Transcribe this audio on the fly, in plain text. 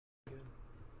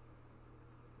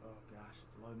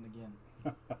loading again.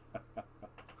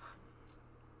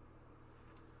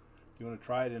 You want to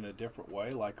try it in a different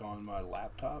way, like on my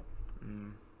laptop?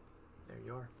 There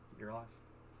you are. You're live.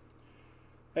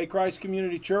 Hey, Christ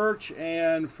Community Church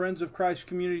and friends of Christ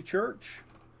Community Church.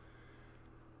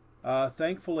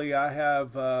 Thankfully, I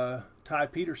have Ty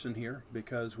Peterson here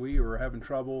because we were having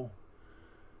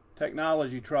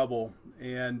technology trouble,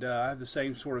 and I have the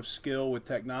same sort of skill with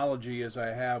technology as I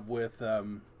have with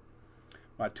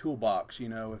my toolbox. You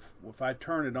know, if I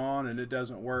turn it on and it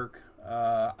doesn't work,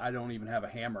 I don't even have a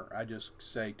hammer. I just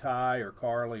say Ty or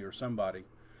Carly or somebody.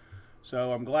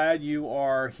 So I'm glad you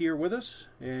are here with us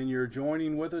and you're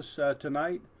joining with us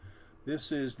tonight.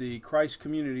 This is the Christ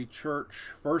Community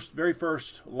Church very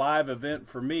first live event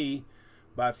for me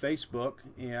by Facebook,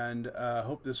 and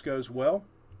hope this goes well.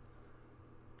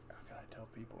 How can I tell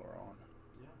people are on?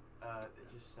 Yeah,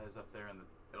 it just says up there,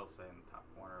 it'll say in the top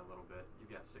corner a little bit.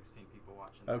 You've got 16 people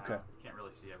watching. Okay. Now. You can't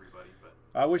really see everybody, but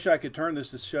I wish I could turn this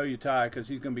to show you Ty, because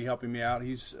he's going to be helping me out.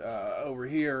 He's over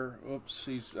here. Oops,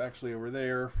 he's actually over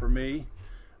there for me.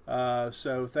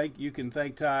 So you can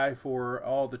thank Ty for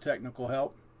all the technical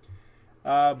help.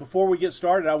 Before we get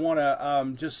started, I want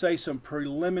to just say some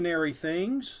preliminary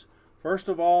things. First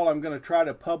of all, I'm going to try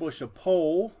to publish a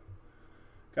poll.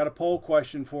 Got a poll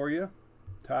question for you.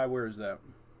 Ty, where is that?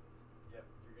 Yep,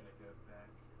 you're going to go back,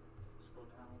 scroll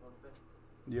down a little bit.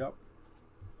 Yep.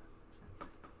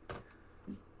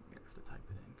 You have to type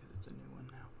it in because it's a new one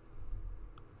now.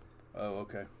 Oh,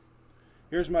 okay.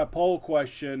 Here's my poll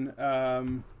question.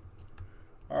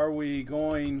 Are we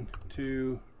going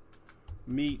to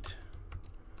meet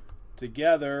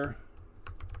together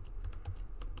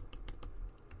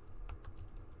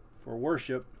for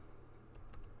worship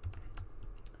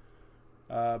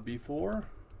before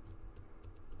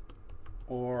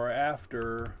or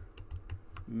after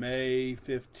May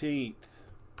 15th?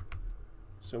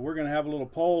 So we're going to have a little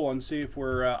poll and see if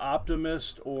we're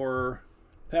optimist or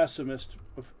pessimist.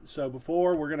 So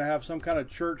before, we're going to have some kind of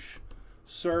church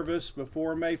service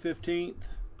before May 15th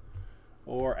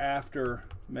or after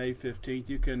May 15th.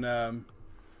 You can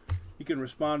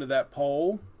respond to that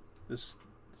poll. This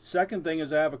second thing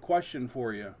is I have a question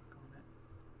for you.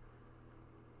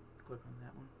 Click on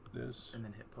that one. This. And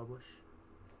then hit publish.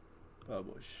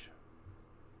 Publish.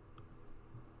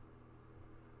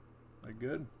 That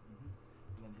good?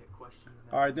 Mm-hmm. And then hit questions.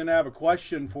 All right, then I have a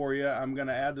question for you. I'm going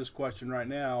to add this question right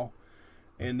now.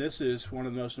 And this is one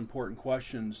of the most important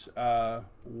questions.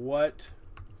 What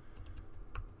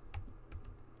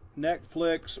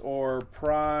Netflix or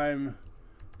Prime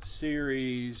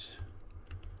series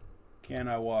can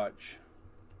I watch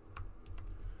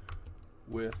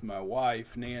with my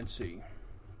wife, Nancy?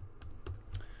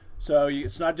 So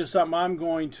it's not just something I'm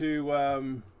going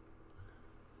to...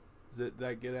 Did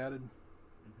that get added?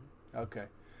 Mm-hmm. Okay.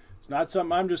 It's not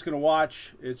something I'm just going to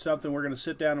watch. It's something we're going to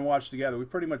sit down and watch together. We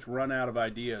pretty much run out of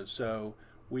ideas, so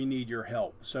we need your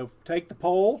help. So take the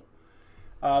poll.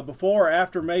 Before or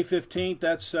after May 15th,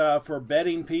 that's for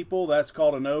betting people. That's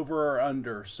called an over or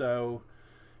under. So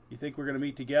you think we're going to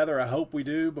meet together? I hope we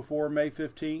do before May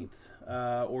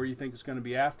 15th, or you think it's going to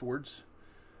be afterwards.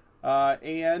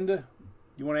 And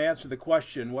you want to answer the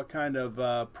question, what kind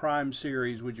of Prime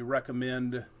series would you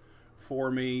recommend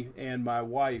for me and my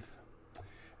wife?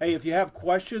 Hey, if you have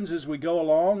questions as we go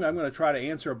along, I'm going to try to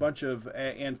answer a bunch of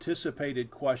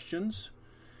anticipated questions.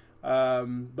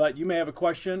 But you may have a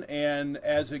question, and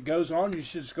as it goes on, you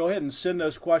should just go ahead and send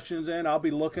those questions in. I'll be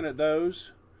looking at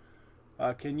those.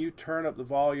 Can you turn up the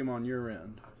volume on your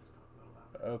end?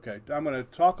 Okay, I'm going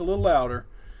to talk a little louder.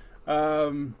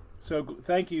 So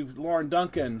thank you, Lauren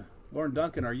Duncan. Lauren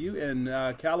Duncan, are you in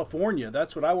California?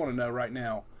 That's what I want to know right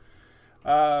now.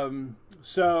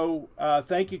 So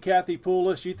thank you, Kathy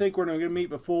Poulos. You think we're going to meet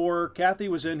before? Kathy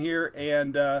was in here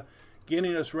and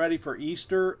getting us ready for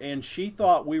Easter, and she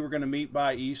thought we were going to meet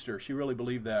by Easter. She really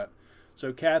believed that.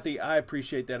 So, Kathy, I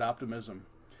appreciate that optimism.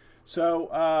 So,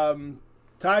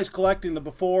 Ty's collecting the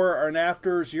before and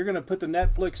afters. You're going to put the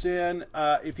Netflix in.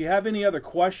 If you have any other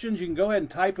questions, you can go ahead and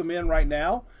type them in right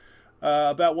now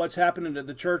about what's happening at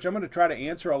the church. I'm going to try to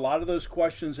answer a lot of those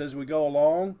questions as we go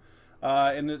along.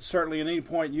 And it's certainly at any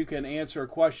point you can answer a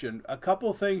question. A couple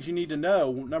of things you need to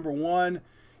know. Number one,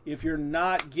 if you're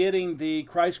not getting the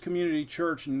Christ Community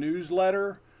Church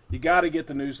newsletter, you got to get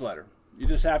the newsletter. You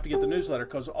just have to get the newsletter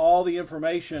because all the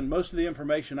information, most of the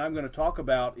information I'm going to talk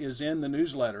about is in the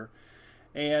newsletter.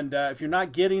 And if you're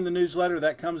not getting the newsletter,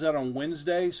 that comes out on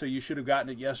Wednesday, so you should have gotten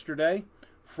it yesterday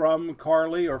from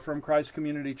Carly or from Christ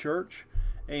Community Church.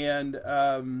 And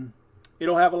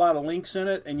it'll have a lot of links in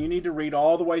it, and you need to read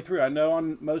all the way through. I know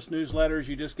on most newsletters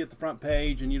you just get the front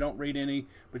page and you don't read any,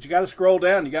 but you got to scroll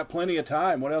down. You got plenty of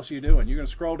time. What else are you doing? You're going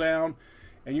to scroll down,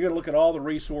 and you're going to look at all the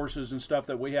resources and stuff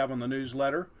that we have on the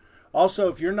newsletter. Also,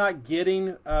 if you're not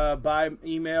getting by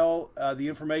email the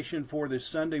information for this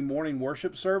Sunday morning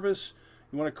worship service,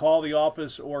 you want to call the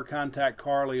office or contact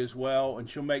Carly as well, and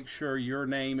she'll make sure your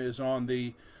name is on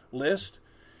the list.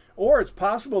 Or it's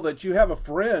possible that you have a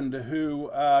friend who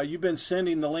you've been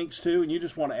sending the links to and you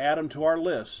just want to add them to our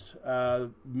list.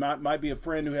 Might be a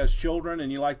friend who has children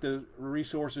and you like the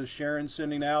resources Sharon's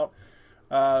sending out.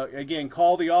 Again,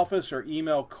 call the office or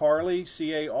email Carly,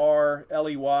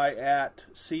 Carley, at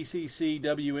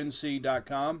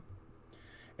cccwnc.com,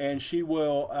 and she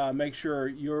will make sure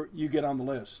you get on the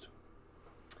list.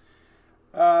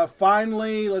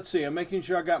 Finally, let's see. I'm making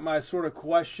sure I got my sort of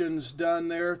questions done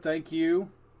there. Thank you.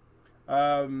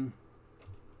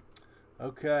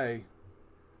 Okay.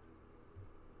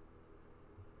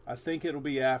 I think it'll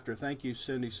be after. Thank you,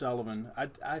 Cindy Sullivan.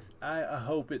 I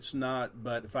hope it's not,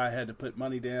 but if I had to put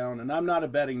money down, and I'm not a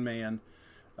betting man,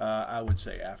 I would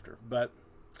say after. But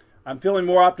I'm feeling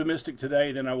more optimistic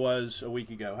today than I was a week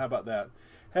ago. How about that?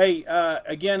 Hey,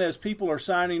 again, as people are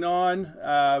signing on,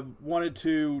 wanted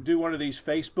to do one of these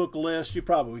Facebook lists. You've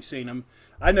probably seen them.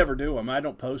 I never do them. I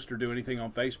don't post or do anything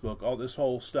on Facebook. All this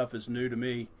whole stuff is new to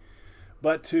me.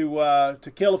 But to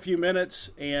kill a few minutes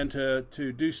and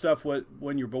to do stuff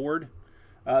when you're bored,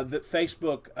 that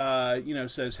Facebook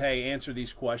says, hey, answer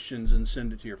these questions and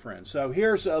send it to your friends. So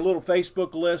here's a little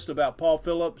Facebook list about Paul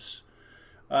Phillips.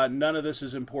 None of this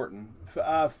is important.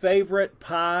 Favorite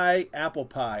pie, apple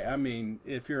pie. I mean,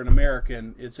 if you're an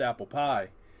American, it's apple pie.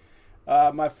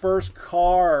 My first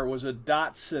car was a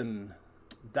Datsun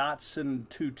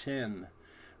 210.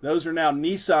 Those are now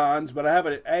Nissans, but I have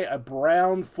a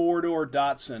brown four-door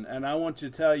Datsun, and I want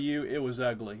to tell you it was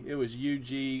ugly. It was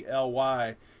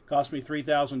UGLY. Cost me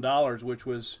 $3,000, which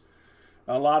was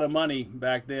a lot of money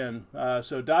back then.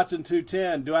 So Datsun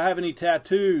 210. Do I have any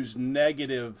tattoos?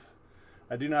 Negative.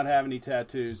 I do not have any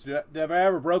tattoos. Have I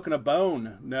ever broken a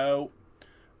bone? No.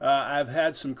 I've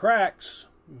had some cracks.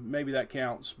 Maybe that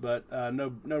counts, but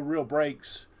no real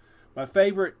breaks. My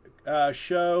favorite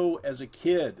show as a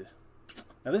kid.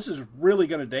 Now, this is really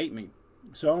going to date me.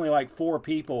 So only like 4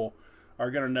 people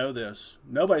are going to know this.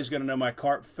 Nobody's going to know my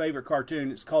favorite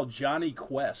cartoon. It's called Johnny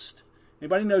Quest.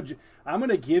 Anybody know? I'm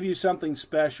going to give you something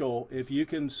special if you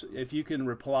can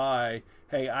reply,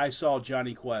 hey, I saw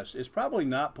Johnny Quest. It's probably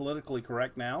not politically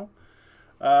correct now,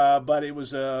 but it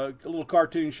was a little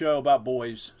cartoon show about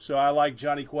boys. So I like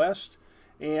Johnny Quest.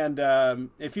 And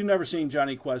if you've never seen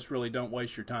Johnny Quest, really don't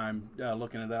waste your time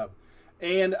looking it up.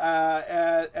 And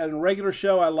at a regular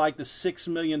show, I like the $6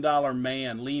 Million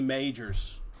Man, Lee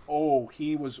Majors. Oh,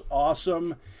 he was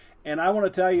awesome. And I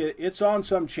want to tell you, it's on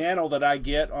some channel that I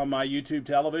get on my YouTube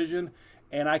television,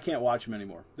 and I can't watch them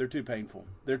anymore. They're too painful.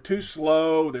 They're too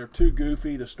slow. They're too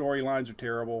goofy. The storylines are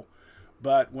terrible.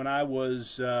 But when I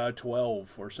was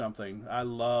 12 or something, I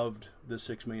loved the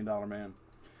 $6 Million Man.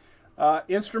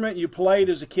 Instrument you played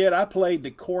as a kid? I played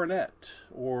the cornet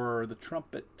or the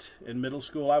trumpet in middle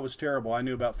school. I was terrible. I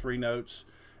knew about 3 notes,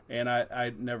 and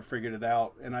I never figured it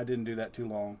out, and I didn't do that too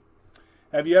long.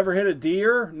 Have you ever hit a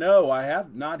deer? No, I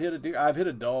have not hit a deer. I've hit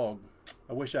a dog.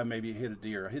 I wish I maybe hit a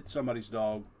deer. I hit somebody's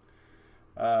dog,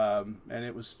 and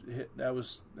that was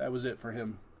it for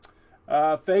him.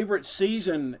 Favorite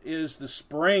season is the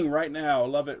spring right now. I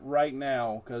love it right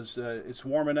now because it's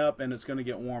warming up and it's going to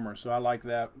get warmer, so I like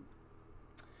that.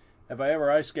 Have I ever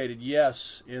ice skated?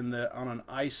 Yes, on an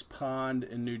ice pond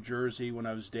in New Jersey when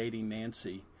I was dating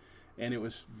Nancy, and it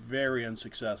was very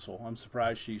unsuccessful. I'm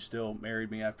surprised she still married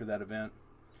me after that event.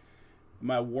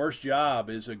 My worst job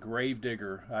is a grave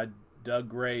digger. I dug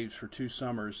graves for 2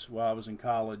 summers while I was in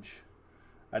college.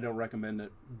 I don't recommend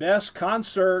it. Best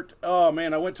concert? Oh,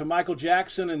 man, I went to Michael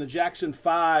Jackson and the Jackson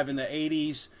 5 in the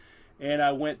 80s, and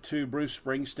I went to Bruce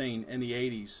Springsteen in the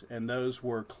 80s, and those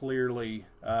were clearly...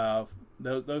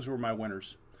 Those were my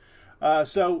winners.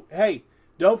 So, hey,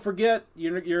 don't forget,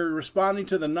 you're responding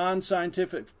to the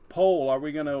non-scientific poll. Are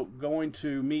we going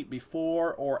to meet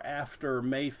before or after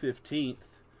May 15th?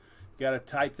 Got to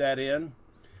type that in.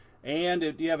 And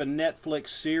if you have a Netflix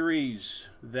series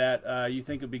that you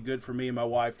think would be good for me and my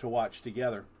wife to watch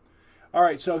together. All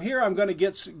right, so here I'm going to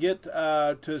get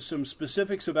to some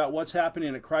specifics about what's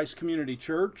happening at Christ Community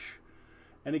Church.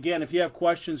 And again, if you have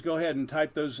questions, go ahead and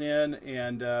type those in,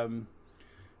 and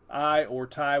I or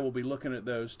Ty will be looking at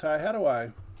those. Ty, how do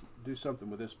I do something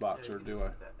with this box, or do I?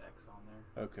 That X on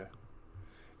there. Okay.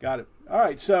 Got it. All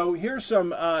right, so here's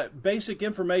some basic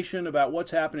information about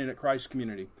what's happening at Christ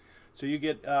Community. So you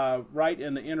get right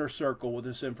in the inner circle with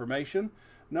this information.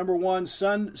 Number one,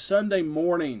 Sunday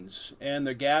mornings and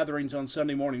the gatherings on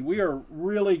Sunday morning. We are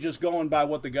really just going by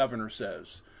what the governor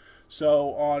says.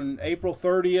 So on April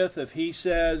 30th, if he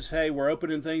says, hey, we're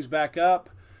opening things back up,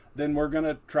 then we're going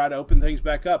to try to open things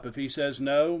back up. If he says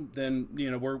no, then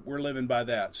we're living by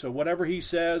that. So whatever he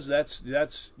says,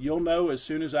 that's you'll know as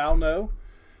soon as I'll know.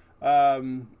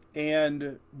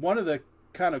 And one of the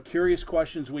kind of curious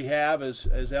questions we have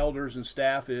as elders and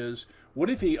staff is, what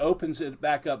if he opens it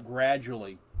back up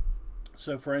gradually?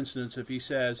 So for instance, if he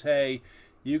says, hey,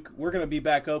 we're going to be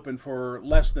back open for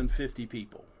less than 50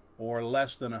 people or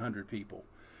less than 100 people,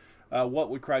 what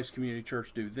would Christ Community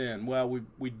Church do then? Well,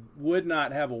 we would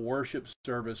not have a worship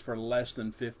service for less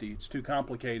than 50. It's too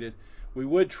complicated. We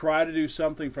would try to do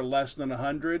something for less than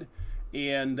 100,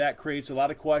 and that creates a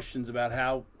lot of questions about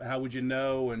how would you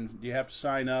know, and you have to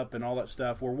sign up and all that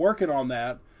stuff. We're working on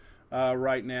that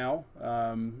right now,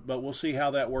 but we'll see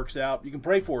how that works out. You can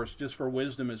pray for us just for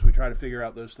wisdom as we try to figure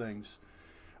out those things.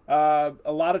 A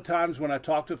lot of times when I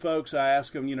talk to folks, I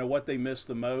ask them, what they miss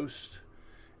the most.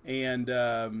 And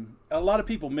a lot of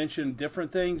people mention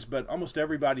different things, but almost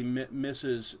everybody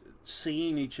misses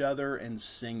seeing each other and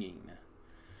singing.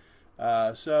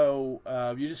 So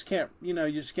you just can't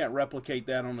replicate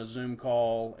that on a Zoom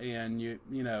call. And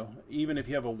even if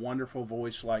you have a wonderful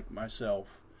voice like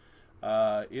myself,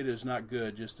 it is not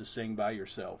good just to sing by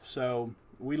yourself. So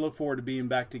we look forward to being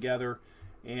back together.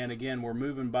 And again, we're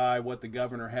moving by what the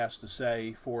governor has to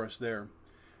say for us there.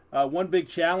 One big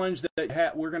challenge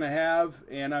that we're going to have,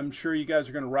 and I'm sure you guys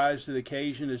are going to rise to the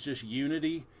occasion, is just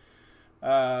unity.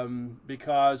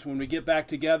 Because when we get back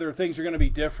together, things are going to be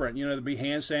different. There'll be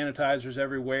hand sanitizers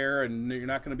everywhere, and you're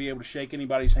not going to be able to shake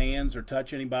anybody's hands or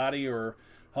touch anybody or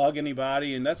hug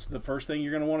anybody. And that's the first thing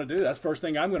you're going to want to do. That's the first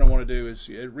thing I'm going to want to do is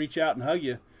reach out and hug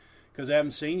you, because I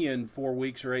haven't seen you in 4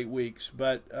 weeks or 8 weeks.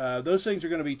 But those things are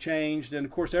going to be changed. And,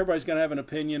 of course, everybody's going to have an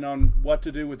opinion on what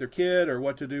to do with their kid or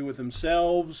what to do with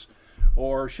themselves,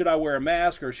 or should I wear a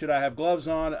mask or should I have gloves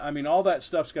on. I mean, all that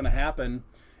stuff's going to happen.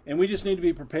 And we just need to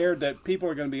be prepared that people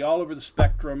are going to be all over the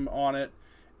spectrum on it.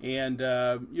 And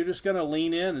you're just going to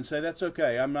lean in and say, that's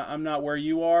okay. I'm not where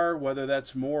you are, whether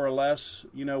that's more or less,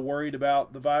 worried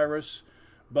about the virus.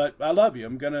 But I love you.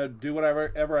 I'm going to do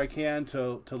whatever I can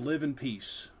to live in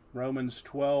peace. Romans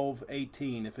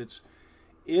 12:18.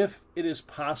 If it is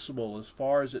possible, as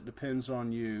far as it depends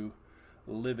on you,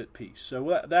 live at peace.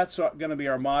 So that's going to be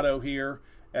our motto here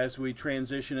as we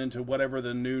transition into whatever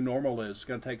the new normal is. It's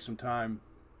going to take some time.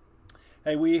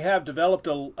 Hey, we have developed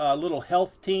a little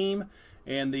health team,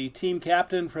 and the team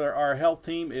captain for our health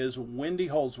team is Wendy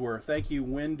Holdsworth. Thank you,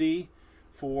 Wendy,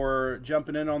 for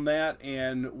jumping in on that.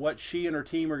 And what she and her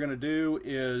team are going to do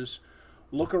is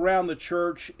look around the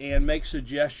church and make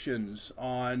suggestions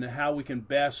on how we can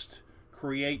best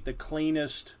create the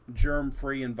cleanest,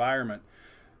 germ-free environment.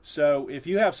 So if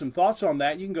you have some thoughts on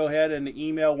that, you can go ahead and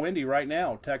email Wendy right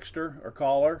now, text her or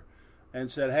call her, and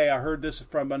said, hey, I heard this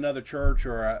from another church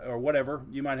or whatever.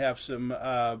 You might have some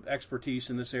expertise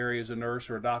in this area as a nurse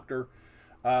or a doctor.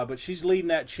 But she's leading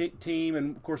that team,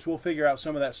 and, of course, we'll figure out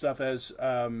some of that stuff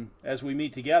as we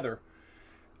meet together.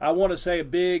 I want to say a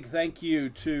big thank you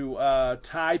to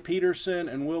Ty Peterson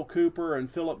and Will Cooper and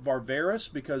Philip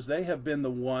Varveris, because they have been the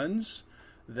ones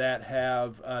that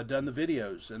have done the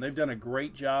videos. And they've done a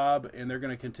great job, and they're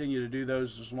going to continue to do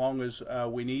those as long as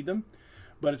we need them.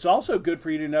 But it's also good for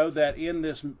you to know that in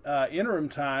this interim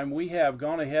time, we have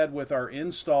gone ahead with our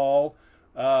install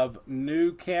of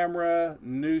new camera,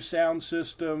 new sound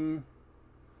system,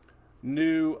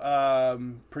 new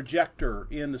projector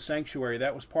in the sanctuary.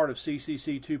 That was part of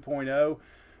CCC 2.0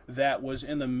 that was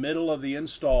in the middle of the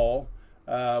install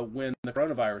when the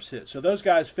coronavirus hit. So those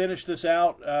guys finished this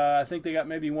out. I think they got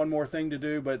maybe one more thing to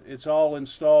do, but it's all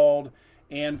installed.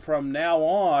 And from now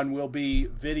on, we'll be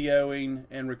videoing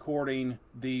and recording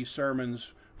the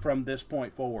sermons from this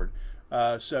point forward.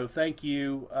 So thank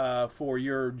you for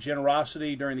your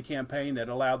generosity during the campaign that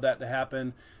allowed that to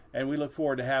happen. And we look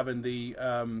forward to having the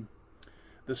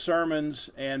sermons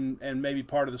and maybe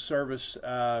part of the service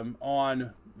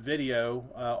on video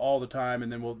all the time, and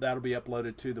then that'll be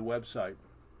uploaded to the website.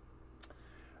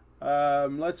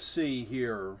 Let's see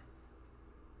here.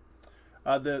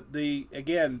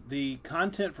 The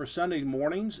content for Sunday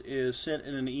mornings is sent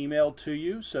in an email to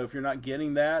you. So if you're not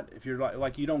getting that, if you're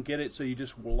like you don't get it, so you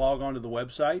just log on to the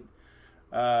website,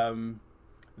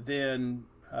 then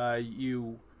if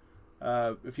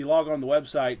you log on the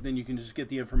website, then you can just get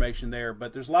the information there.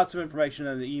 But there's lots of information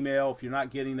in the email. If you're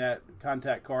not getting that,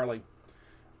 contact Carly.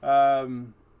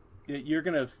 You're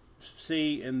going to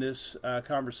see in this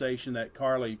conversation that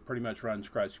Carly pretty much runs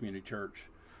Christ Community Church.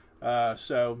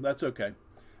 So that's okay.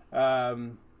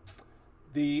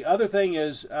 The other thing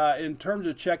is, in terms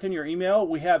of checking your email,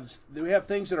 we have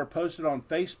things that are posted on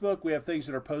Facebook. We have things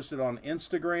that are posted on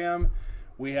Instagram.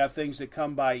 We have things that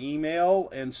come by email.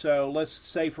 And so let's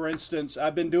say, for instance,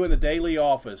 I've been doing the daily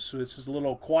office. So this is a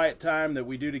little quiet time that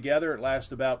we do together. It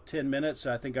lasts about 10 minutes.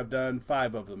 I think I've done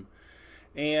 5 of them.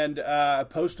 And I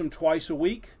post them twice a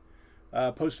week.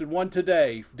 Posted one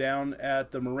today down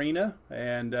at the marina,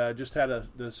 and just had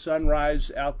the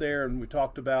sunrise out there, and we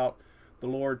talked about the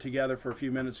Lord together for a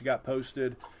few minutes. It got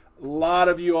posted. A lot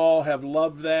of you all have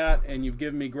loved that, and you've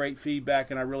given me great feedback,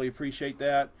 and I really appreciate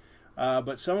that.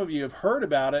 But some of you have heard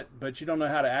about it, but you don't know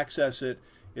how to access it.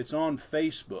 It's on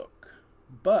Facebook.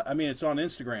 It's on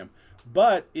Instagram.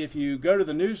 But if you go to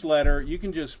the newsletter, you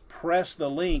can just press the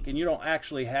link, and you don't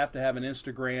actually have to have an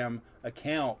Instagram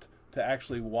account to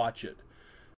actually watch it.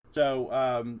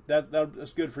 So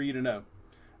that's good for you to know.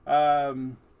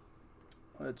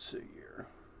 Let's see here.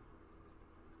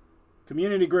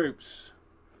 Community groups.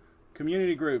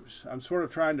 I'm sort of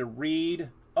trying to read.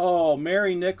 Oh,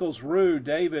 Mary Nichols Rue,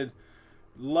 David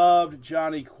loved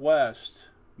Johnny Quest.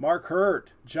 Mark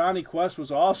Hurt, Johnny Quest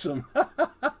was awesome.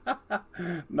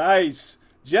 Nice.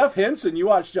 Jeff Henson, you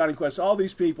watch Johnny Quest. All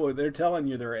these people, they're telling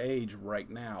you their age right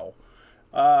now.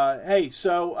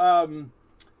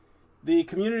 The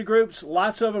community groups,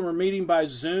 lots of them are meeting by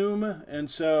Zoom, and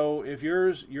so if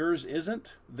yours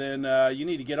isn't, then you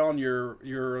need to get on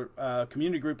your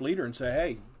community group leader and say,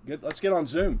 hey, let's get on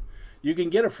Zoom. You can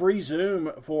get a free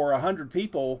Zoom for 100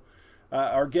 people,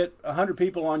 or get 100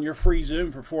 people on your free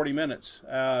Zoom for 40 minutes.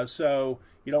 So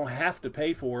you don't have to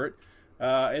pay for it,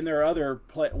 and there are other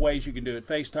ways you can do it,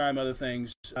 FaceTime, other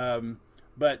things.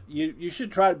 But you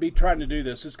should trying to do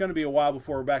this. It's going to be a while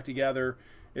before we're back together.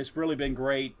 It's really been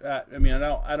great. I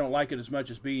don't like it as much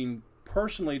as being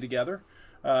personally together,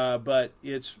 but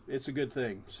it's a good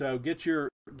thing. So get your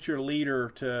leader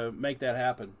to make that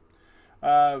happen.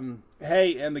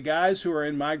 Hey, and the guys who are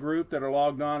in my group that are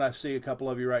logged on, I see a couple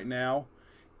of you right now.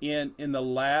 In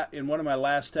one of my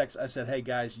last texts, I said, hey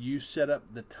guys, you set up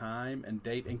the time and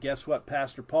date, and guess what?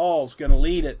 Pastor Paul's going to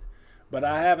lead it. But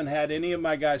I haven't had any of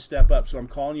my guys step up, so I'm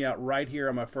calling you out right here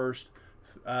on my first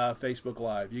Facebook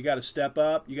Live. You got to step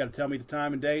up. You got to tell me the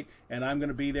time and date, and I'm going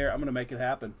to be there. I'm going to make it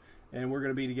happen, and we're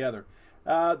going to be together.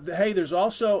 Hey, there's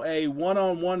also a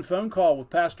one-on-one phone call with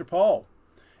Pastor Paul.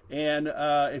 And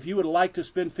if you would like to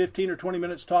spend 15 or 20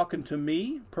 minutes talking to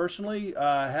me personally,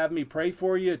 have me pray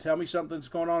for you, tell me something that's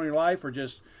going on in your life, or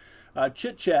just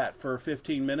chit-chat for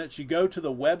 15 minutes, you go to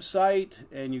the website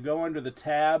and you go under the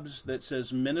tabs that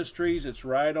says Ministries. It's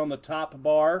right on the top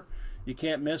bar. You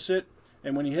can't miss it.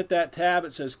 And when you hit that tab,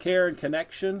 it says Care and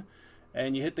Connection.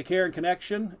 And you hit the Care and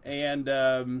Connection, and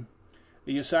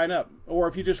you sign up. Or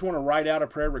if you just want to write out a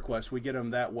prayer request, we get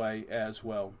them that way as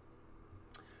well.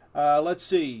 Let's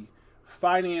see.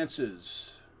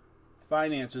 Finances.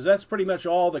 That's pretty much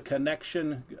all the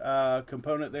connection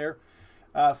component there.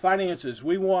 Finances.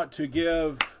 We want to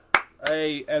give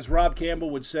as Rob Campbell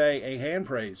would say, a hand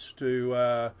praise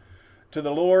to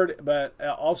the Lord, but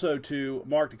also to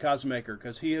Mark the Cosmaker,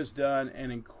 because he has done an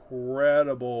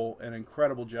incredible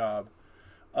job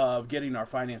of getting our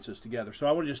finances together. So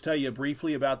I want to just tell you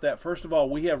briefly about that. First of all,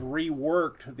 we have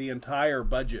reworked the entire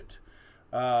budget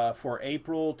for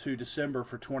April to December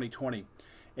for 2020.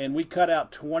 And we cut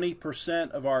out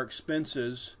 20% of our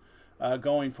expenses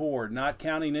going forward, not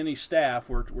counting any staff.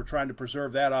 We're trying to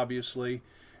preserve that, obviously.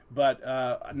 But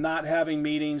not having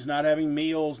meetings, not having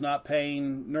meals, not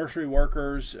paying nursery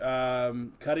workers,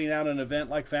 cutting out an event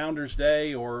like Founders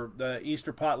Day or the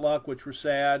Easter potluck, which were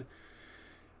sad.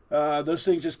 Those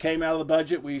things just came out of the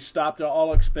budget. We stopped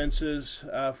all expenses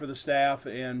for the staff,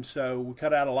 and so we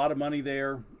cut out a lot of money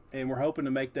there, and we're hoping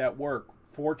to make that work.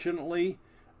 Fortunately,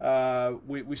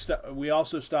 we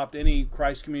also stopped any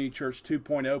Christ Community Church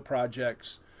 2.0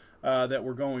 projects that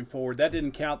were going forward. That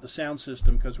didn't count the sound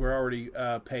system because we're already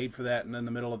paid for that and in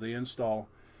the middle of the install.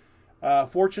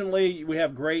 Fortunately, we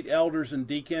have great elders and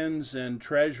deacons and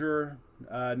treasurer,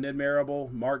 Ned Marable,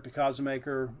 Mark the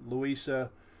Cosmaker,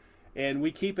 Louisa, and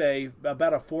we keep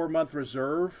about a 4-month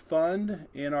reserve fund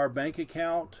in our bank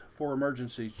account for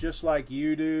emergencies, just like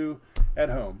you do at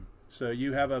home. So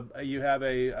you have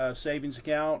a savings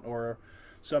account or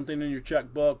something in your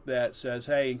checkbook that says,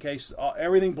 hey, in case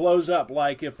everything blows up,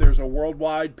 like if there's a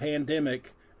worldwide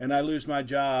pandemic and I lose my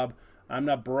job, I'm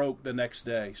not broke the next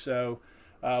day. So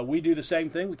we do the same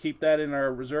thing. We keep that in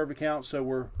our reserve account, so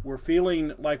we're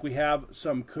feeling like we have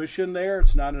some cushion there.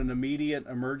 It's not an immediate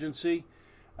emergency,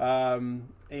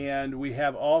 And we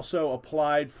have also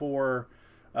applied for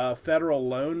federal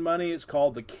loan money. It's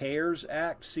called the CARES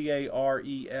Act,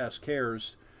 C-A-R-E-S,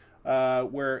 CARES,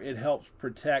 where it helps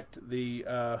protect the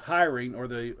hiring or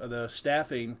the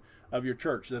staffing of your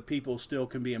church. The people still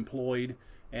can be employed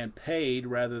and paid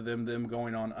rather than them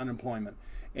going on unemployment.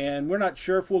 And we're not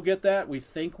sure if we'll get that. We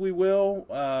think we will.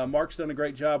 Mark's done a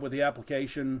great job with the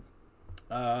application.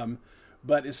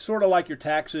 But it's sort of like your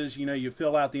taxes. You know, you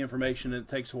fill out the information and it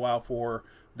takes a while for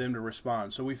them to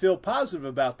respond. So we feel positive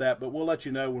about that, but we'll let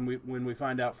you know when we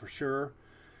find out for sure.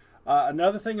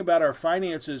 Another thing about our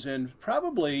finances, and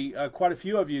probably quite a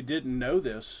few of you didn't know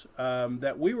this,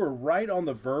 that we were right on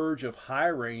the verge of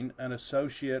hiring an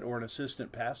associate or an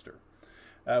assistant pastor.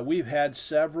 We've had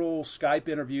several Skype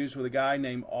interviews with a guy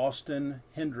named Austin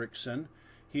Hendrickson.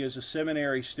 He is a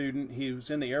seminary student. He was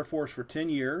in the Air Force for 10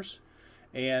 years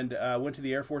and went to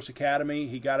the Air Force Academy.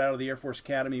 He got out of the Air Force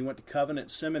Academy. He went to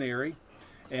Covenant Seminary.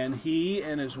 And he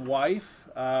and his wife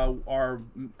are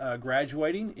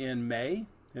graduating in May.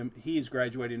 He is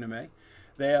graduating in May.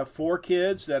 They have 4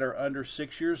 kids that are under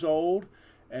 6 years old,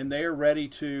 and they are ready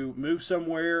to move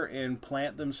somewhere and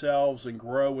plant themselves and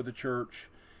grow with the church.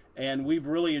 And we've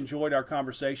really enjoyed our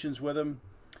conversations with him,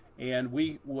 and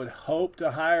we would hope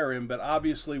to hire him, but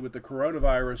obviously with the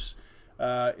coronavirus,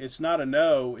 it's not a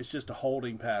no, it's just a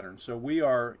holding pattern. So we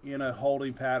are in a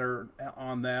holding pattern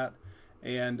on that.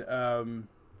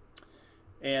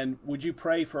 And would you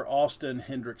pray for Austin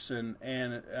Hendrickson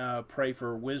and pray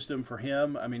for wisdom for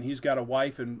him? I mean, he's got a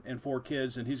wife and 4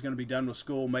 kids, and he's going to be done with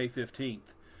school May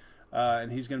 15th.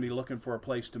 And he's going to be looking for a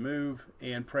place to move.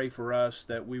 And pray for us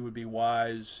that we would be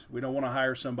wise. We don't want to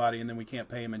hire somebody and then we can't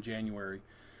pay him in January.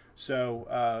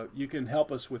 So you can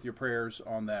help us with your prayers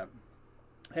on that.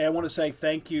 Hey, I want to say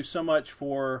thank you so much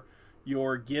for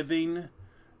your giving.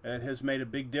 It has made a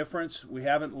big difference. We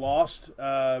haven't lost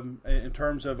in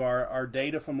terms of our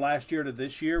data from last year to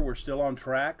this year. We're still on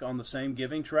track, on the same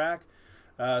giving track.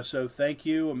 So thank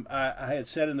you. I had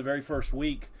said in the very first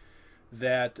week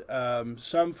that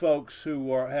some folks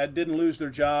who didn't lose their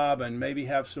job and maybe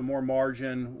have some more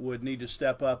margin would need to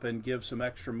step up and give some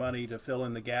extra money to fill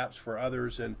in the gaps for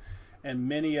others. And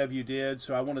many of you did.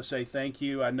 So I want to say thank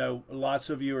you. I know lots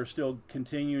of you are still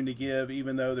continuing to give,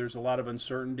 even though there's a lot of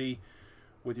uncertainty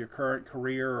with your current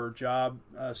career or job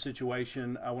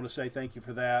situation. I want to say thank you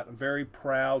for that. I'm very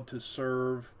proud to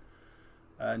serve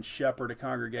and shepherd a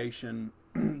congregation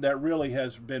that really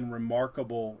has been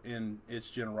remarkable in its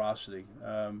generosity.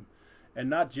 And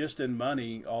not just in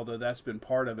money, although that's been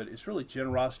part of it. It's really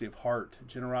generosity of heart,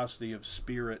 generosity of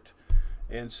spirit.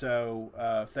 And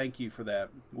so thank you for that.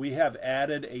 We have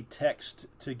added a text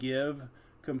to give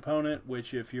component,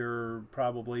 which if you're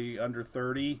probably under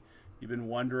 30, you've been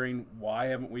wondering, why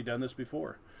haven't we done this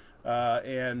before?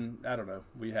 And I don't know.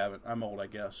 We haven't. I'm old, I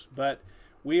guess. But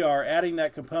we are adding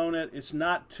that component. It's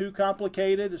not too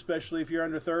complicated, especially if you're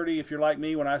under 30. If you're like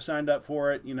me, when I signed up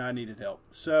for it, I needed help.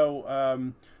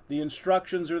 So the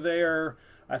instructions are there.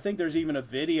 I think there's even a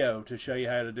video to show you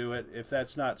how to do it, if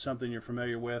that's not something you're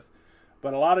familiar with.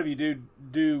 But a lot of you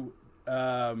do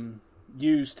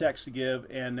use text to give,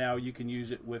 and now you can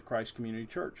use it with Christ Community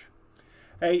Church.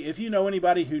 Hey, if you know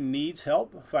anybody who needs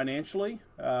help financially,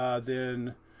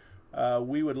 then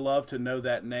we would love to know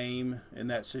that name in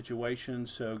that situation.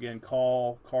 So again,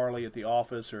 call Carly at the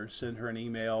office or send her an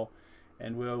email,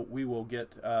 and we will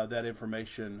get that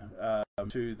information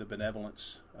to the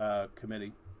benevolence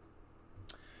committee.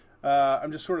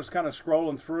 I'm just sort of kind of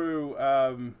scrolling through.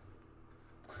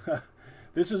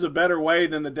 This is a better way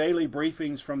than the daily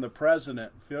briefings from the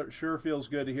president. Sure feels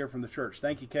good to hear from the church.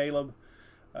 Thank you, Caleb.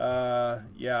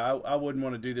 I wouldn't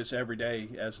want to do this every day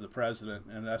as the president,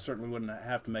 and I certainly wouldn't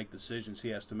have to make decisions he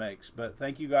has to make. But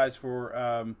thank you guys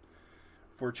for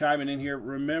chiming in here.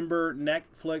 Remember,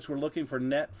 Netflix. We're looking for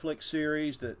Netflix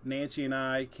series that Nancy and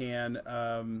I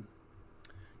can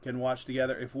watch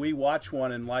together. If we watch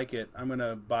one and like it, I'm going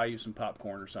to buy you some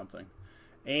popcorn or something.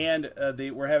 And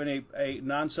we're having a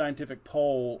non-scientific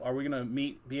poll. Are we going to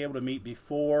be able to meet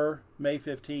before May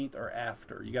 15th or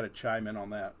after? You got to chime in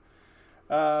on that.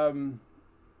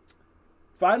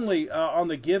 Finally, on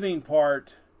the giving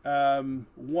part,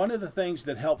 one of the things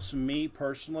that helps me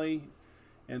personally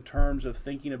in terms of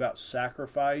thinking about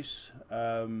sacrifice,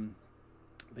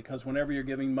 because whenever you're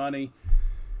giving money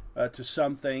to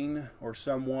something or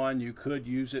someone, you could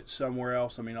use it somewhere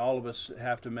else. I mean, all of us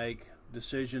have to make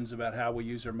decisions about how we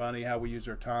use our money, how we use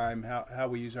our time, how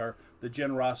we use the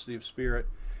generosity of spirit.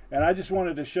 And I just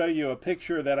wanted to show you a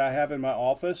picture that I have in my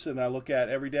office and I look at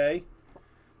every day.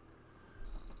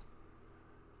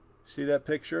 See that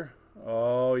picture?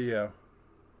 Oh, yeah.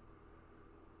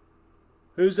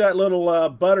 Who's that little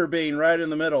butterbean right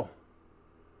in the middle?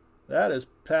 That is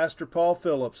Pastor Paul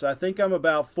Phillips. I think I'm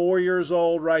about 4 years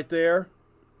old right there.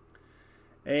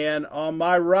 And on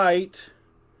my right,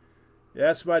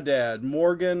 that's my dad,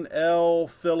 Morgan L.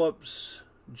 Phillips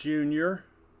Jr.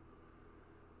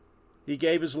 He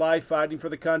gave his life fighting for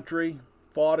the country,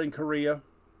 fought in Korea.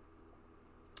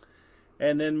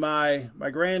 And then my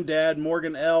granddad,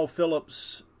 Morgan L.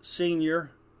 Phillips Sr.,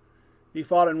 he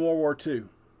fought in World War II.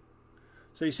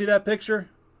 So you see that picture?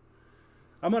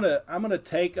 I'm gonna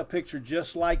take a picture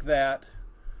just like that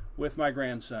with my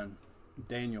grandson,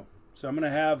 Daniel. So I'm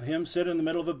gonna have him sit in the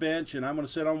middle of a bench, and I'm gonna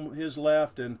sit on his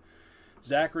left, and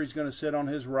Zachary's gonna sit on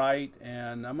his right,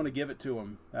 and I'm gonna give it to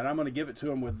him. And I'm gonna give it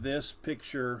to him with this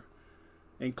picture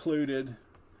included.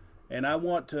 And I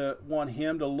want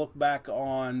him to look back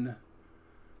on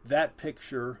that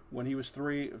picture when he was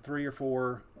three or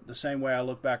four, the same way I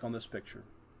look back on this picture.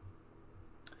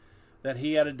 That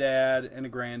he had a dad and a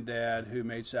granddad who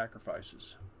made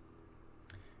sacrifices.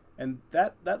 And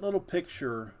that little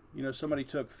picture, somebody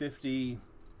took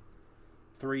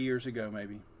 53 years ago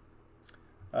maybe,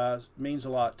 means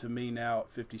a lot to me now at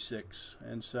 56.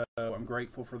 And so I'm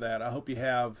grateful for that. I hope you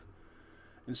have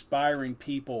inspiring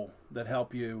people that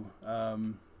help you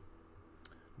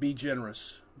be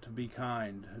generous, to be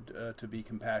kind, to be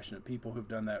compassionate, people who've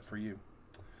done that for you.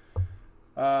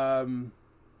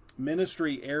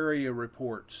 Ministry area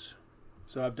reports.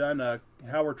 So I've done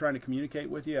how we're trying to communicate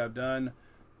with you. I've done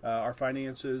our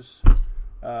finances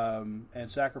and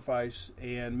sacrifice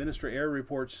and ministry area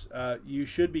reports. You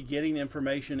should be getting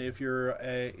information if you're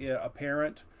a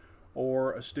parent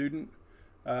or a student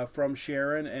from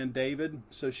Sharon and David.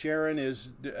 So Sharon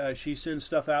she sends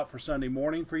stuff out for Sunday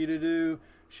morning for you to do.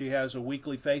 She has a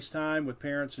weekly FaceTime with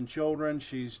parents and children.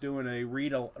 She's doing a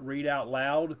read out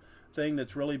loud thing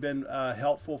that's really been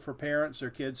helpful for parents. Their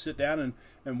kids sit down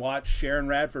and watch Sharon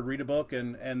Radford read a book,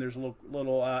 and there's a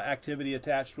little activity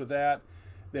attached with that.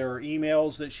 There are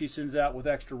emails that she sends out with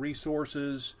extra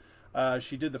resources.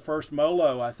 She did the first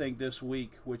MOLO, I think, this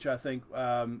week, which I think,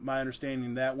 my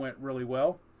understanding, that went really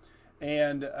well.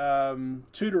 And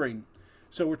tutoring.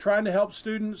 So we're trying to help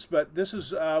students, but this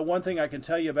is one thing I can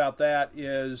tell you about that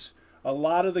is a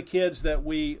lot of the kids that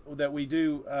we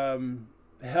do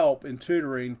help in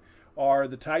tutoring are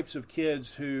the types of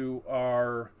kids who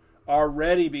are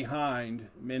already behind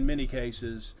in many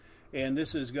cases, and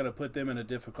this is going to put them in a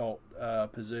difficult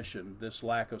position, this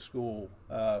lack of school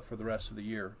for the rest of the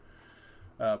year,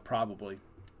 probably.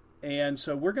 And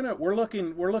so we're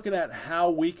looking at how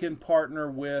we can partner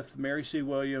with Mary C.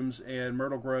 Williams and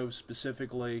Myrtle Grove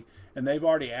specifically, and they've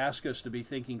already asked us to be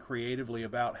thinking creatively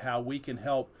about how we can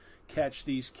help catch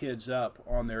these kids up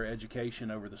on their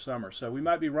education over the summer. So we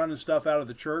might be running stuff out of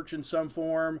the church in some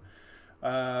form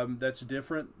that's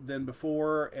different than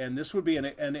before, and this would be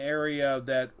an area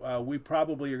that we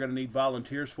probably are going to need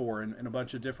volunteers for in a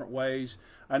bunch of different ways.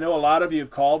 I know a lot of you have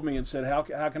called me and said,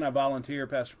 how can I volunteer,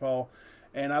 Pastor Paul?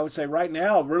 And I would say right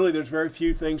now, really, there's very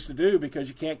few things to do because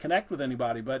you can't connect with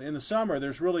anybody. But in the summer,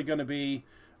 there's really going to be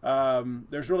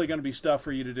stuff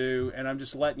for you to do. And I'm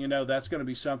just letting you know that's going to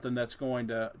be something that's going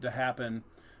to happen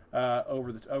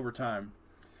over time.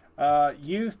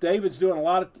 Youth, David's doing a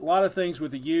lot of things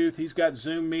with the youth. He's got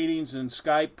Zoom meetings and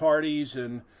Skype parties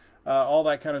and all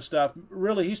that kind of stuff.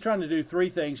 Really, he's trying to do three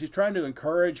things. He's trying to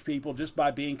encourage people just by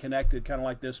being connected, kind of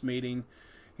like this meeting.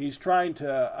 He's trying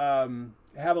to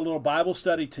have a little Bible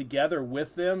study together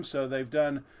with them. So they've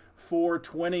done 4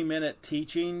 20-minute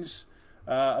teachings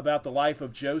about the life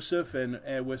of Joseph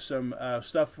and with some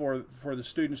stuff for the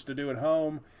students to do at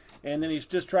home. And then he's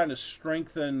just trying to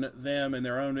strengthen them in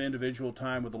their own individual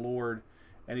time with the Lord.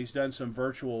 And he's done some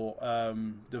virtual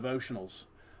devotionals.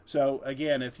 So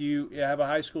again, if you have a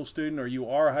high school student or you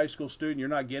are a high school student, you're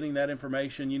not getting that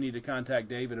information, you need to contact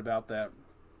David about that.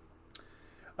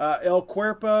 El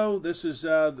Cuerpo, this is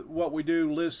what we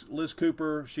do. Liz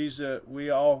Cooper, we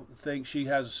all think she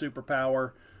has a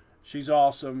superpower. She's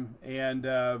awesome.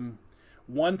 And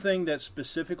one thing that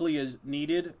specifically is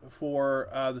needed for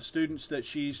the students that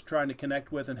she's trying to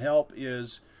connect with and help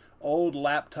is old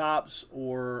laptops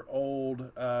or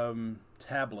old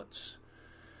tablets.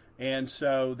 And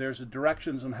so there's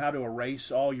directions on how to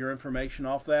erase all your information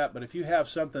off that. But if you have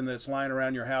something that's lying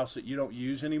around your house that you don't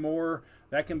use anymore,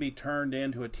 that can be turned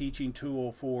into a teaching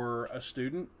tool for a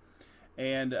student.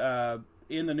 And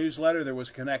in the newsletter, there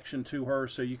was a connection to her,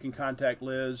 so you can contact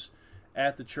Liz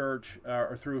at the church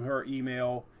or through her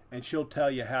email, and she'll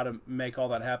tell you how to make all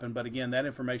that happen. But again, that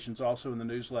information is also in the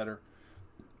newsletter.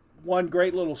 One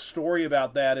great little story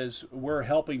about that is we're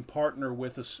helping partner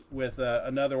with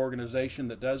another organization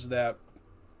that does that.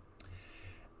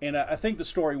 And I think the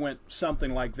story went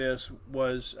something like this: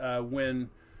 was when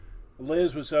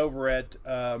Liz was over at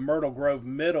Myrtle Grove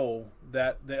Middle,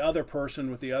 that the other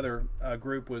person with the other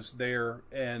group was there,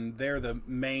 and they're the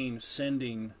main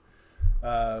sending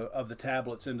of the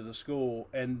tablets into the school.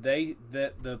 And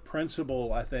the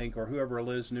principal, I think, or whoever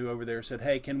Liz knew over there, said,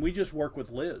 "Hey, can we just work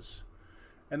with Liz?"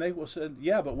 And they said,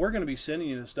 "Yeah, but we're going to be sending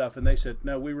you the stuff." And they said,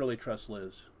 "No, we really trust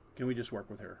Liz. Can we just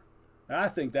work with her?" And I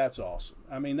think that's awesome.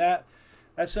 I mean, that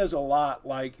says a lot.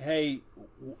 Like, hey,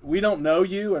 we don't know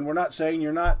you, and we're not saying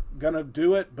you're not going to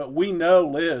do it, but we know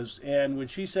Liz, and when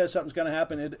she says something's going to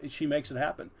happen, she makes it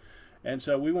happen. And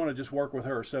so we want to just work with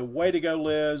her. So way to go,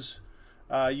 Liz.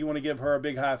 You want to give her a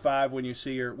big high five when you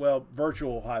see her. Well,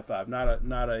 virtual high five, not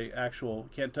a actual,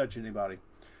 can't touch anybody.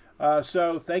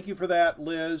 So thank you for that,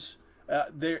 Liz.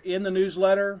 They're in the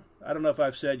newsletter. I don't know if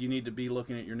I've said you need to be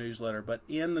looking at your newsletter, but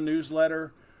in the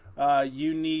newsletter,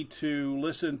 you need to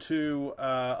listen to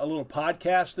a little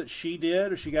podcast that she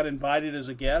did, or she got invited as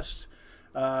a guest.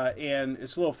 And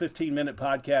it's a little 15-minute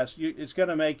podcast. It's going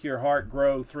to make your heart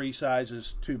grow 3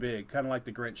 sizes too big, kind of like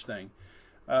the Grinch thing,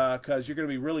 because you're going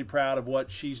to be really proud of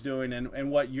what she's doing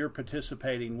and what you're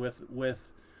participating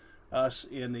with us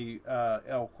in the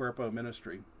El Cuerpo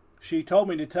ministry. She told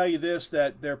me to tell you this,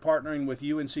 that they're partnering with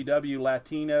UNCW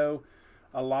Latino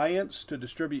Alliance to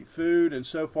distribute food, and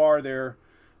so far they're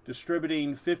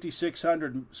distributing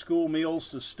 5,600 school meals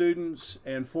to students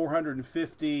and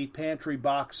 450 pantry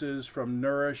boxes from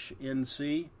Nourish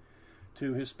NC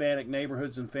to Hispanic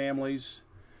neighborhoods and families.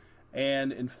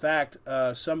 And in fact,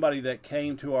 somebody that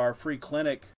came to our free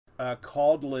clinic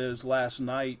called Liz last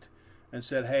night and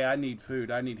said, "Hey, I need food.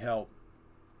 I need help."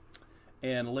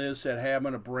 And Liz said, "Hey, I'm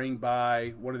going to bring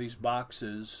by one of these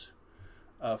boxes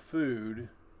of food."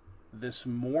 This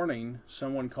morning,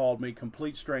 someone called me,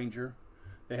 complete stranger.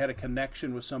 They had a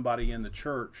connection with somebody in the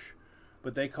church,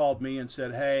 but they called me and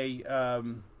said, "Hey,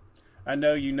 I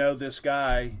know you know this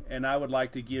guy, and I would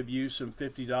like to give you some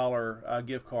 $50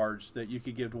 gift cards that you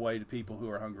could give away to people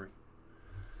who are hungry."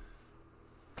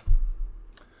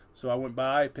 So I went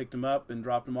by, picked them up, and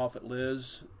dropped them off at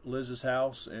Liz's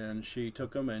house, and she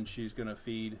took them, and she's going to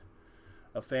feed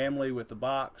a family with the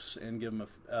box and give them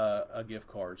a gift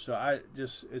card. So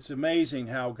it's amazing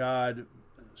how God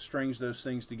strings those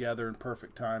things together in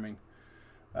perfect timing.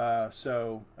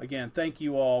 So again, thank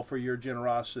you all for your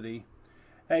generosity.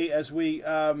 Hey, as we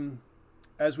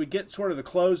get sort of the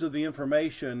close of the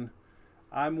information,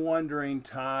 I'm wondering,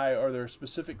 Ty, are there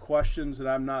specific questions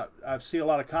that I see a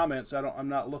lot of comments. I'm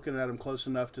not looking at them close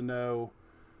enough to know.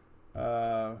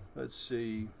 Let's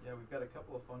see. Yeah, we've got a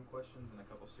couple of fun questions and a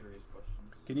couple serious questions.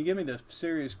 Can you give me the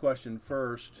serious question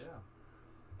first?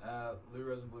 Yeah. Lou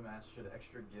Rosenblum asks, should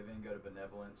extra giving go to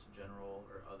benevolence, general,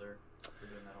 or other? For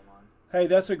doing that online. Hey,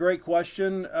 that's a great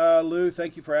question, Lou.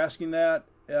 Thank you for asking that.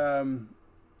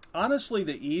 Honestly,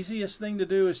 the easiest thing to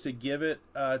do is to give it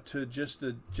to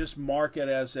just mark it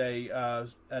as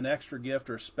an extra gift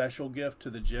or special gift to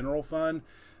the general fund.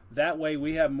 That way,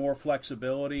 we have more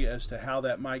flexibility as to how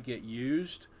that might get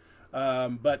used.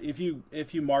 But if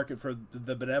you mark it for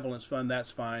the benevolence fund,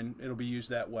 that's fine. It'll be used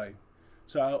that way.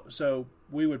 So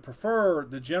we would prefer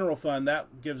the general fund.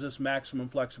 That gives us maximum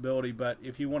flexibility. But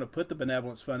if you want to put the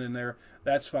benevolence fund in there,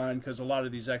 that's fine, because a lot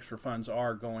of these extra funds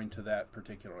are going to that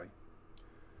particularly.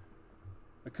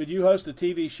 Could you host a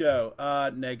TV show?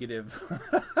 Negative.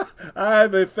 I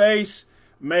have a face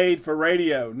made for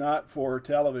radio, not for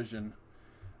television.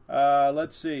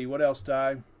 Let's see. What else,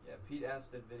 Ty? Yeah, Pete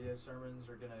asked if video sermons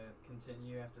are going to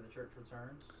continue after the church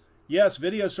returns. Yes,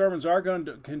 video sermons are going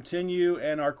to continue,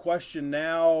 and our question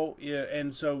now,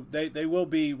 and so they will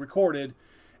be recorded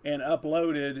and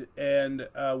uploaded, and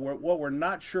what we're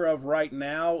not sure of right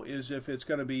now is if it's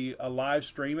going to be a live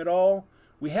stream at all.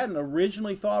 We hadn't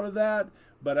originally thought of that,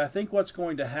 but I think what's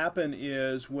going to happen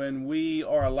is when we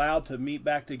are allowed to meet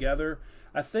back together,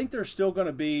 I think there's still going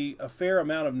to be a fair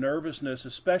amount of nervousness,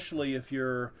 especially if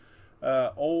you're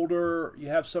older, you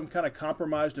have some kind of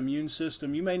compromised immune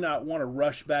system. You may not want to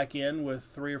rush back in with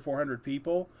 300 or 400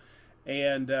 people.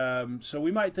 And so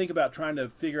we might think about trying to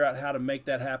figure out how to make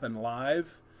that happen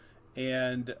live.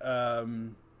 And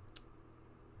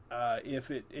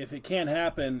if it can't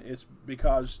happen, it's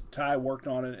because Ty worked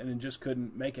on it and just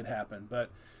couldn't make it happen.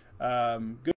 But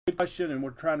good question, and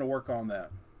we're trying to work on that.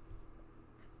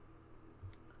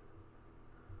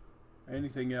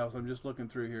 Anything else? I'm just looking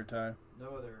through here, Ty.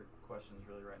 No other questions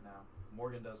really right now.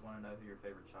 Morgan does want to know who your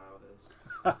favorite child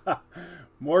is.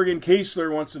 Morgan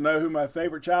Kiesler wants to know who my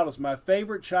favorite child is. My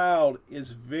favorite child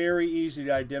is very easy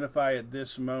to identify at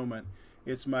this moment.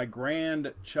 It's my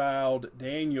grandchild,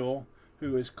 Daniel,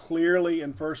 who is clearly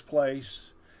in first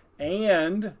place,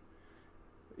 and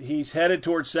he's headed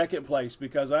towards second place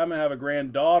because I'm going to have a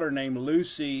granddaughter named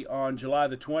Lucy on July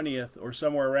the 20th or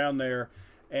somewhere around there,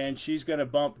 and she's going to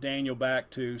bump Daniel back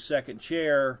to second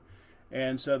chair,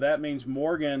 and so that means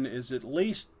Morgan is at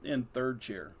least in third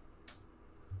chair.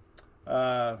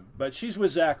 But she's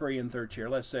with Zachary in third chair,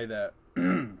 let's say that.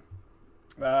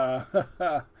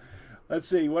 Let's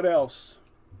see, what else?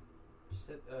 She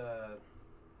said,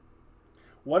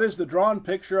 what is the drawn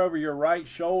picture over your right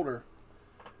shoulder?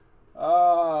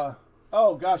 Oh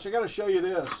gosh, I got to show you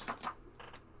this.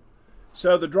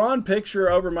 So the drawn picture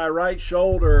over my right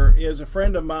shoulder is a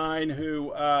friend of mine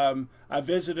who I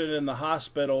visited in the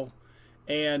hospital,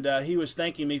 and he was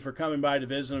thanking me for coming by to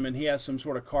visit him, and he has some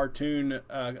sort of cartoon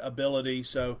ability,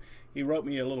 so he wrote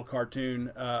me a little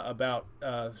cartoon about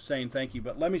saying thank you.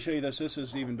 But let me show you this. This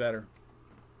is even better.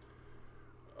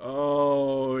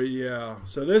 Oh, yeah.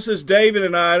 So this is David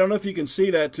and I don't know if you can see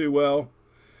that too well.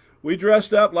 We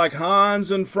dressed up like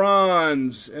Hans and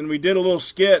Franz, and we did a little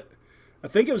skit. I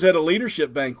think it was at a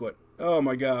leadership banquet. Oh,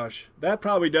 my gosh. That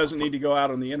probably doesn't need to go out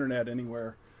on the internet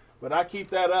anywhere. But I keep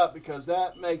that up because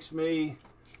that makes me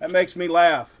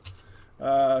laugh.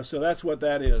 So that's what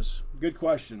that is. Good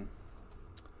question.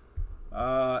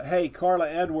 Hey, Carla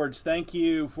Edwards, thank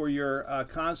you for your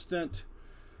constant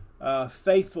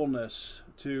faithfulness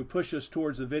to push us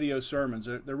towards the video sermons.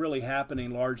 They're really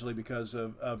happening largely because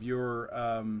of your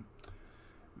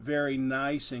very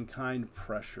nice and kind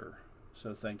pressure.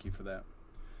 So thank you for that.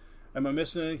 Am I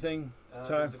missing anything,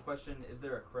 Ty? There's a question, is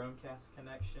there a Chromecast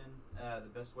connection?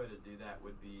 The best way to do that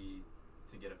would be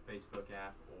to get a Facebook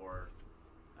app or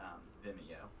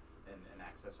Vimeo and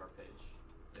access our page,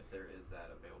 if there is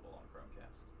that available on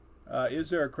Chromecast. Is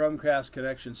there a Chromecast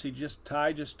connection? See,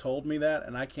 Ty just told me that,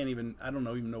 and I don't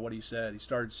even know what he said. He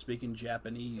started speaking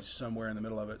Japanese somewhere in the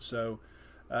middle of it. So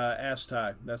ask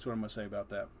Ty. That's what I'm going to say about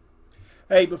that.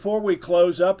 Hey, before we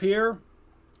close up here,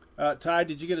 Ty,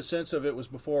 did you get a sense of it was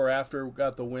before or after we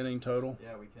got the winning total?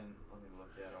 Yeah, we can. Let me look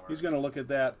at our. He's going to look at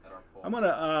that. At our poll.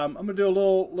 I'm gonna do a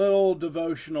little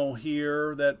devotional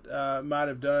here that I might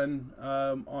have done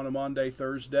on a Monday,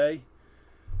 Thursday.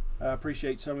 I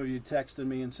appreciate some of you texting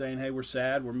me and saying, hey, we're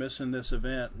sad. We're missing this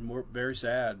event. And we're very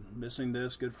sad. Missing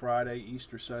this Good Friday,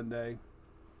 Easter Sunday.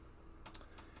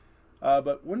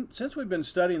 But since we've been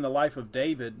studying the life of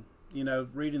David,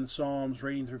 reading the Psalms,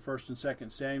 reading through 1st and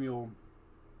 2nd Samuel,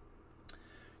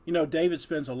 David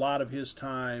spends a lot of his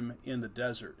time in the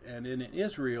desert. And in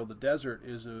Israel, the desert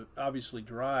is obviously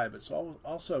dry, but it's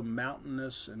also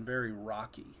mountainous and very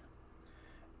rocky.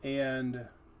 And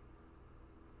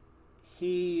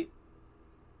he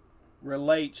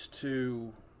relates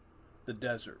to the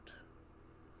desert.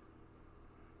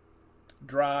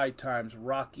 Dry times,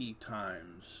 rocky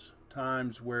times,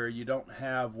 times where you don't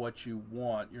have what you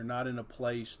want. You're not in a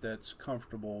place that's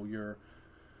comfortable. You're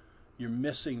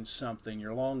missing something.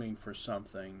 You're longing for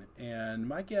something. And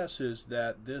my guess is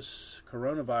that this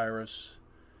coronavirus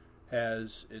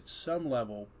has, at some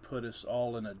level, put us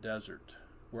all in a desert.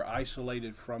 We're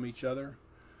isolated from each other.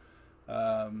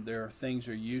 There are things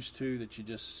you're used to that you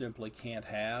just simply can't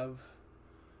have,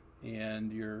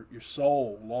 and your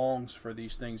soul longs for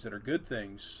these things that are good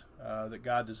things that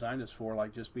God designed us for,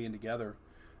 like just being together,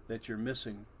 that you're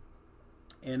missing.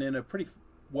 And in a pretty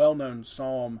well-known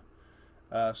psalm,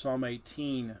 Psalm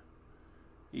 18,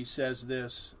 he says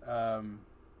this,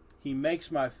 he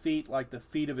makes my feet like the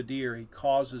feet of a deer. He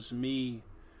causes me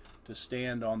to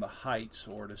stand on the heights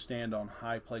or to stand on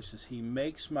high places. He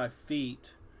makes my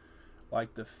feet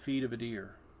like the feet of a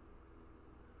deer.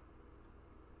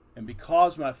 And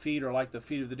because my feet are like the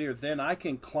feet of the deer, then I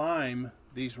can climb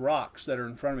these rocks that are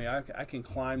in front of me. I can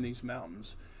climb these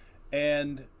mountains.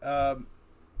 And I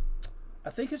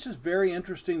think it's just very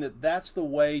interesting that that's the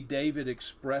way David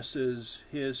expresses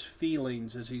his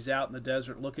feelings as he's out in the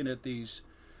desert looking at these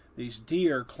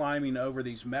deer climbing over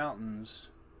these mountains.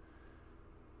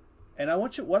 And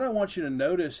what I want you to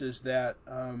notice is that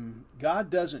God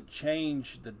doesn't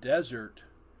change the desert.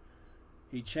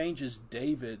 He changes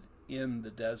David in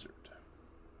the desert.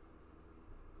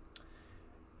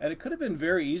 And it could have been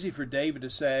very easy for David to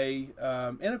say,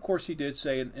 and of course he did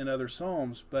say in other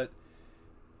Psalms, but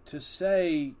to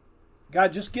say,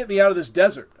 God, just get me out of this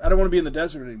desert. I don't want to be in the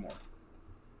desert anymore.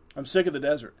 I'm sick of the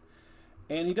desert.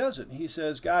 And he doesn't. He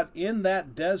says, God, in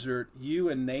that desert, you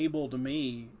enabled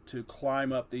me to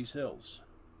climb up these hills.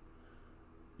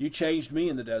 You changed me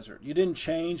in the desert. You didn't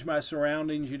change my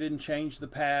surroundings. You didn't change the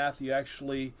path. You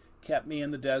actually kept me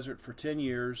in the desert for 10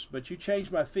 years, but you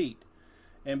changed my feet.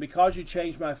 And because you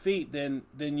changed my feet, then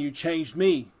you changed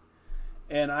me.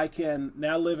 And I can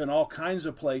now live in all kinds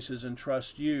of places and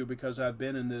trust you because I've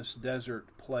been in this desert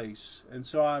place. And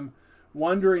so I'm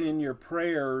wondering in your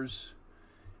prayers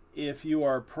if you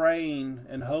are praying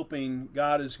and hoping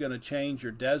God is going to change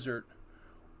your desert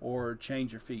or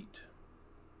change your feet.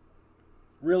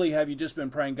 Really, have you just been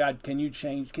praying, God, can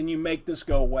you make this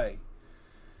go away?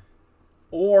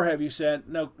 Or have you said,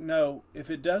 no, if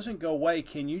it doesn't go away,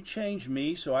 can you change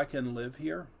me so I can live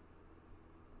here?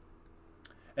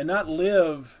 And not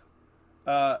live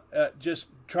just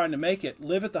trying to make it.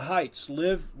 Live at the heights.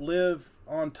 Live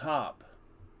on top.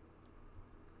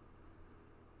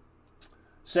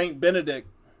 Saint Benedict,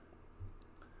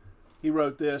 he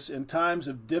wrote this, in times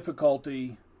of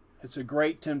difficulty, it's a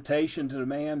great temptation to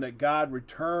demand that God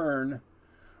return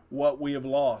what we have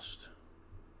lost.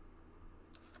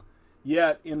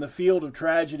 Yet, in the field of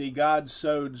tragedy, God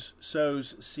sows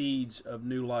seeds of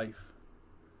new life.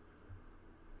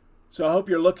 So I hope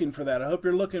you're looking for that. I hope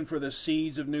you're looking for the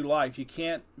seeds of new life.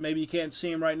 Maybe you can't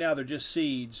see them right now. They're just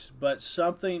seeds. But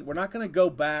we're not going to go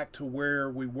back to where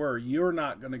we were. You're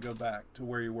not going to go back to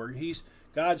where you were.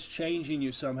 God's changing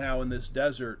you somehow in this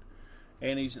desert.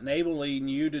 And He's enabling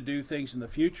you to do things in the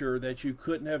future that you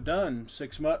couldn't have done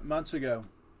 6 months ago.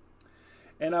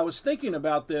 And I was thinking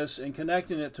about this and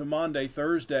connecting it to Maundy,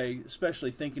 Thursday,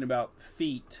 especially thinking about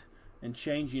feet and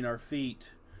changing our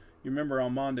feet. You remember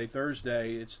on Maundy,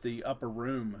 Thursday, it's the upper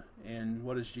room. And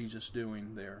what is Jesus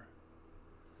doing there?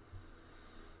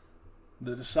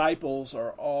 The disciples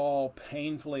are all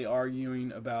painfully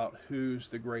arguing about who's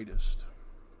the greatest,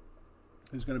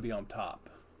 who's going to be on top.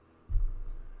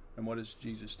 And what does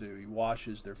Jesus do? He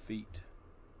washes their feet.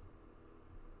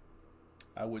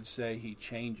 I would say He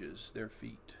changes their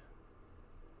feet.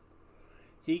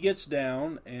 He gets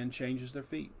down and changes their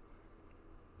feet.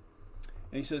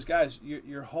 And He says, guys,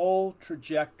 your whole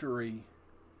trajectory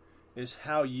is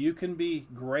how you can be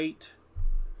great,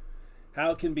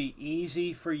 how it can be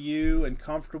easy for you and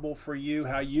comfortable for you,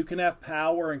 how you can have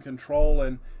power and control.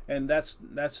 And that's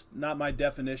not my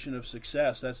definition of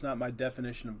success. That's not my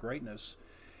definition of greatness.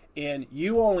 And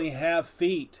you only have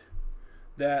feet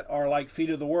that are like feet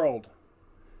of the world.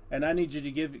 And I need you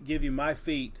to give you my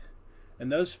feet. And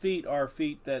those feet are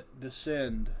feet that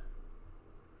descend.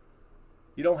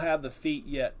 You don't have the feet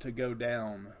yet to go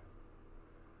down.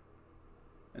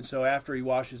 And so after He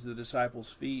washes the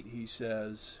disciples' feet, He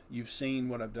says, you've seen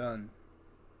what I've done.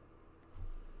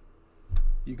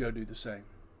 You go do the same.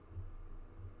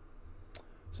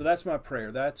 So that's my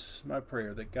prayer. That's my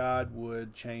prayer, that God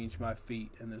would change my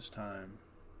feet in this time.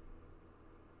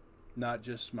 Not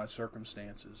just my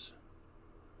circumstances.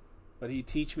 But He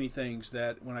teach me things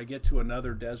that when I get to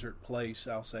another desert place,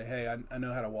 I'll say, hey, I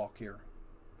know how to walk here.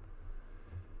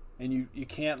 And you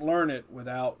can't learn it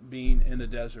without being in a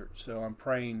desert. So I'm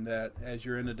praying that as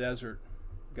you're in the desert,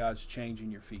 God's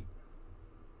changing your feet.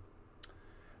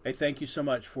 Hey, thank you so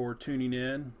much for tuning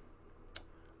in.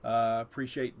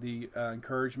 Appreciate the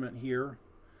encouragement here.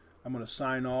 I'm going to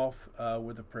sign off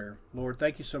with a prayer. Lord,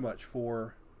 thank you so much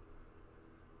for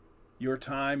your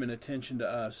time and attention to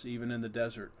us, even in the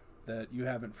desert, that you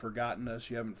haven't forgotten us,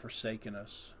 you haven't forsaken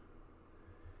us.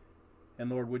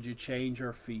 And Lord, would you change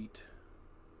our feet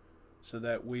so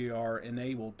that we are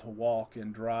enabled to walk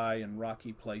in dry and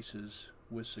rocky places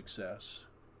with success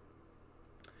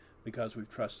because we've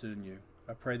trusted in you.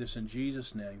 I pray this in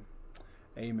Jesus' name.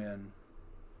 Amen.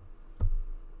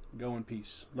 Go in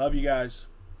peace. Love you guys.